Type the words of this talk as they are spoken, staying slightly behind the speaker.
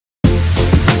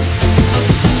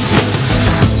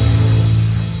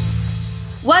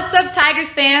What's up,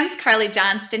 Tigers fans? Carly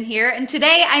Johnston here, and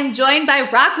today I'm joined by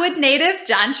Rockwood native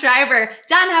John Schreiber.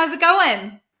 John, how's it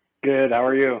going? Good. How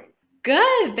are you?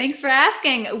 Good. Thanks for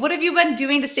asking. What have you been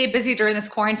doing to stay busy during this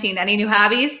quarantine? Any new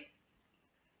hobbies?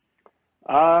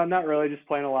 Not really. Just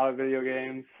playing a lot of video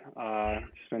games.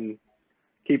 Just been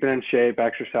keeping in shape,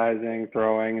 exercising,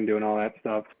 throwing, and doing all that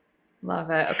stuff. Love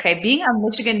it. Okay, being a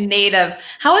Michigan native,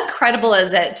 how incredible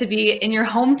is it to be in your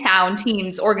hometown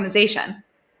team's organization?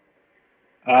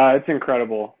 It's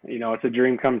incredible. It's a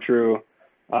dream come true.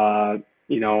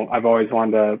 I've always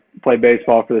wanted to play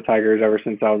baseball for the Tigers ever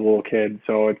since I was a little kid.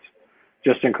 So it's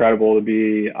just incredible to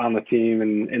be on the team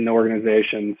and in the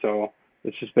organization. So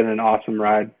it's just been an awesome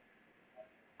ride.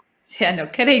 Yeah, no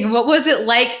kidding. What was it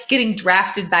like getting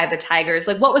drafted by the Tigers?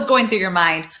 Like, what was going through your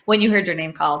mind when you heard your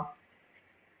name called?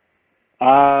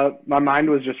 My mind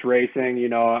was just racing.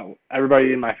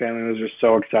 Everybody in my family was just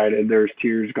so excited. There was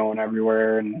tears going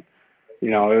everywhere, and it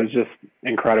was just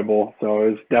incredible. So it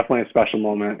was definitely a special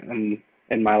moment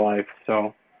in my life.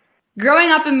 So growing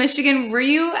up in Michigan, were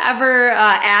you ever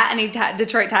at any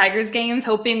Detroit Tigers games,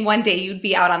 hoping one day you'd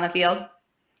be out on the field?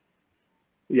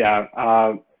 Yeah,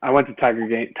 I went to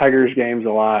Tigers games a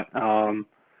lot. Some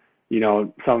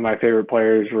of my favorite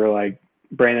players were like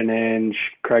Brandon Inge,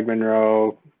 Craig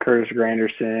Monroe, Curtis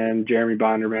Granderson, Jeremy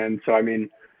Bonderman. So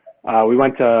we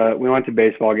went to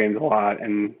baseball games a lot,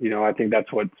 and I think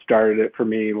that's what started it for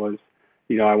me was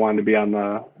I wanted to be on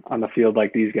the field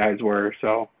like these guys were.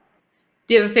 So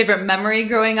do you have a favorite memory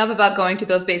growing up about going to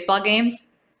those baseball games?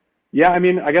 Yeah,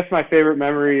 I guess my favorite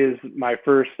memory is my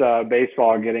first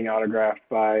baseball getting autographed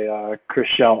by Chris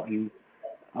Shelton.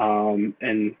 And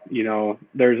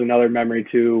there's another memory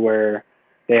too where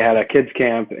they had a kids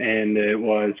camp and it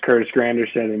was Curtis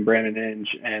Granderson and Brandon Inge,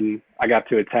 and I got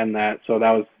to attend that. So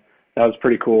that was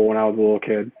pretty cool when I was a little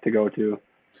kid to go to.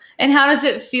 And how does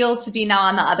it feel to be now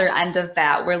on the other end of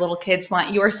that, where little kids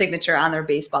want your signature on their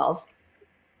baseballs?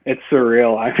 It's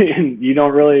surreal. You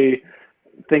don't really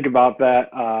think about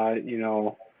that,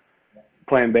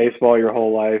 playing baseball your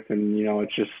whole life, and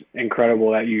it's just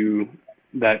incredible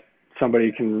that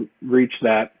somebody can reach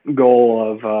that goal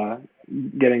of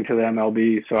getting to the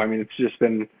MLB. So it's just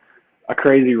been a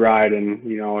crazy ride, and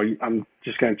I'm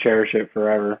just going to cherish it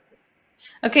forever.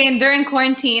 Okay, and during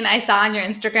quarantine, I saw on your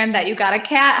Instagram that you got a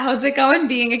cat. How's it going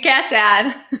being a cat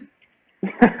dad?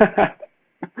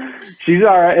 She's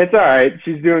all right. It's all right.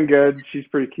 She's doing good. She's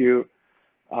pretty cute.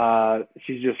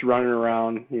 She's just running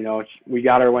around. We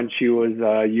got her when she was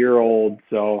a year old,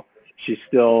 so she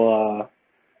still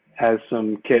has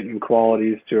some kitten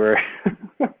qualities to her.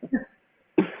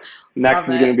 Next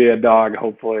is going to be a dog,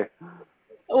 hopefully.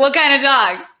 What kind of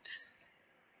dog?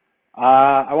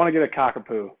 I want to get a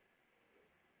cockapoo.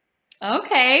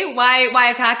 Okay. Why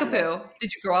a cockapoo?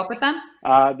 Did you grow up with them?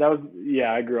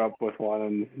 I grew up with one,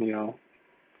 and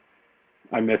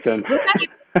I miss him.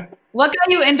 What got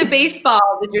you into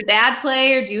baseball? Did your dad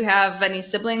play, or do you have any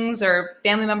siblings or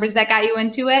family members that got you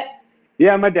into it?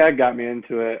 Yeah, my dad got me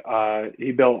into it.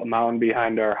 He built a mound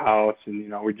behind our house,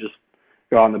 and we just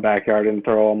go out in the backyard and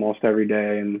throw almost every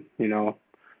day, and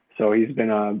so he's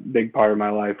been a big part of my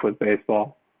life with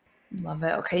baseball. Love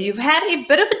it. Okay, you've had a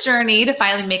bit of a journey to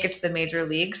finally make it to the major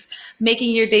leagues,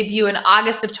 making your debut in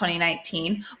August of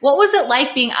 2019. What was it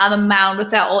like being on the mound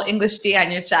with that old English D on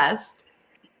your chest?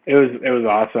 It was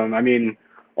awesome.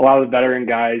 A lot of the veteran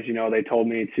guys, they told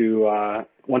me to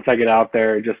once I get out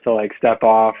there just to like step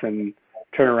off and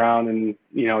turn around and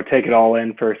take it all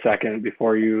in for a second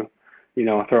before you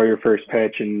throw your first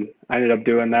pitch, and I ended up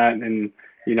doing that, and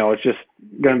it's just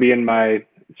gonna be a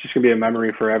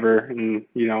memory forever, and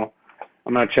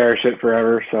I'm gonna cherish it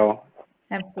forever. So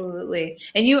absolutely.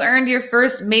 And you earned your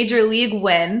first major league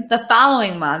win the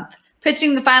following month,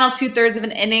 pitching the final 2/3 of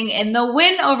an inning in the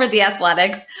win over the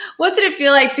Athletics. What did it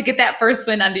feel like to get that first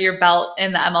win under your belt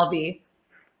in the MLB?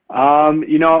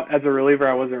 As a reliever,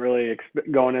 I wasn't really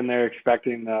going in there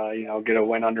expecting to, get a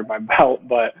win under my belt,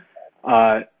 but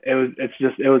it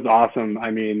was awesome.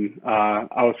 I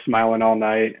was smiling all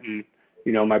night, and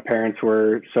my parents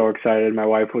were so excited. My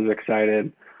wife was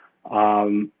excited.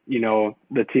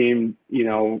 The team,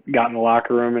 got in the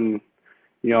locker room, and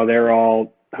they were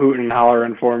all hooting and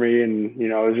hollering for me, and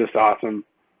it was just awesome.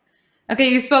 Okay,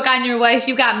 you spoke on your wife.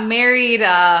 You got married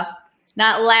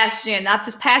not last year, not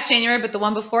this past January, but the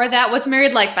one before that. What's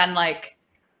married life been like?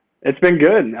 It's been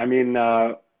good.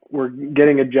 We're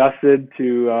getting adjusted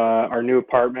to our new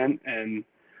apartment, and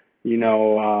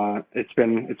it's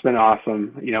been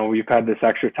awesome. We've had this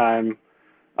extra time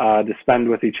to spend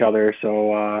with each other,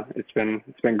 so it's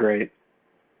been great.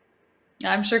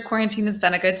 I'm sure quarantine has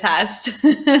been a good test.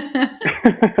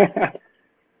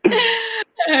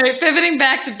 All right, pivoting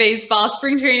back to baseball,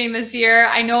 spring training this year.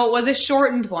 I know it was a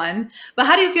shortened one, but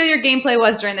how do you feel your gameplay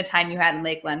was during the time you had in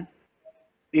Lakeland?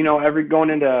 Every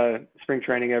going into spring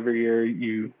training every year,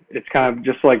 it's kind of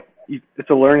just like it's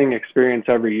a learning experience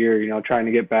every year. Trying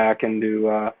to get back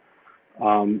into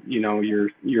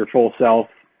your full self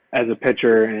as a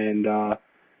pitcher, and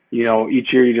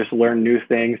each year you just learn new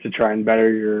things to try and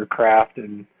better your craft,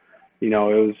 and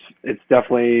it's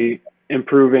definitely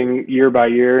improving year by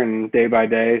year and day by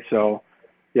day. So,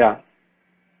 yeah.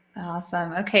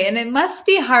 Awesome. Okay. And it must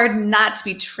be hard not to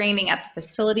be training at the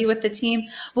facility with the team.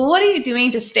 But what are you doing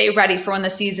to stay ready for when the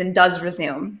season does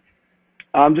resume?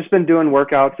 Just been doing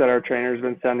workouts that our trainer's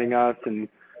been sending us, and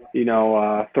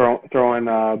throwing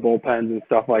bullpens and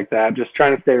stuff like that. Just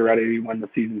trying to stay ready when the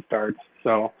season starts.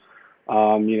 So,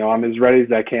 I'm as ready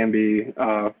as I can be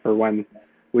for when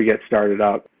we get started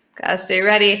up. Gotta stay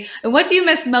ready. And what do you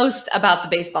miss most about the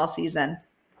baseball season?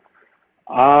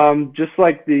 Just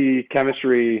like the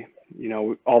chemistry,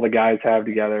 all the guys have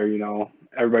together.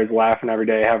 Everybody's laughing every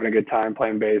day, having a good time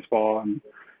playing baseball, and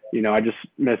I just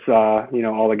miss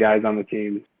all the guys on the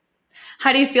team.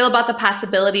 How do you feel about the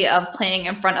possibility of playing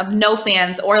in front of no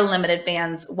fans or limited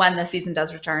fans when the season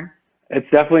does return? It's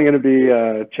definitely going to be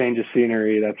a change of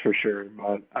scenery, that's for sure.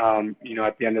 But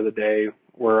at the end of the day,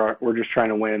 we're just trying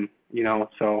to win.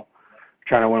 So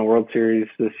trying to win a World Series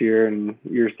this year and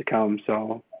years to come.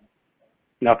 So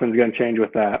nothing's going to change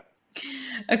with that.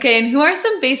 Okay, and who are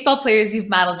some baseball players you've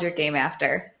modeled your game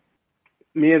after?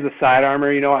 Me as a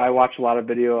sidearmer, I watch a lot of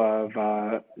video of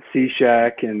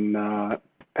Cishek and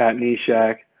Pat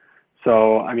Neshek.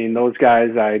 So, those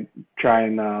guys I try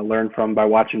and learn from by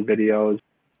watching videos.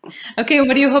 Okay,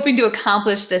 what are you hoping to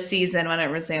accomplish this season when it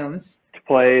resumes? To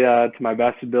play to my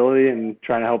best ability and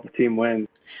trying to help the team win.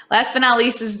 Last but not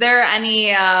least, is there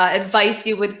any advice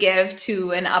you would give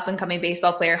to an up-and-coming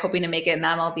baseball player hoping to make it in the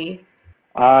MLB?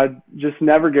 Just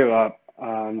never give up.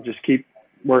 Just keep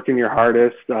working your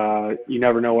hardest. You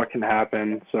never know what can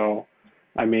happen. So,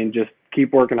 just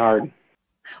keep working hard.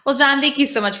 Well, John, thank you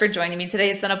so much for joining me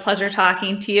today. It's been a pleasure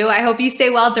talking to you. I hope you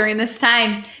stay well during this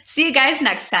time. See you guys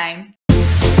next time.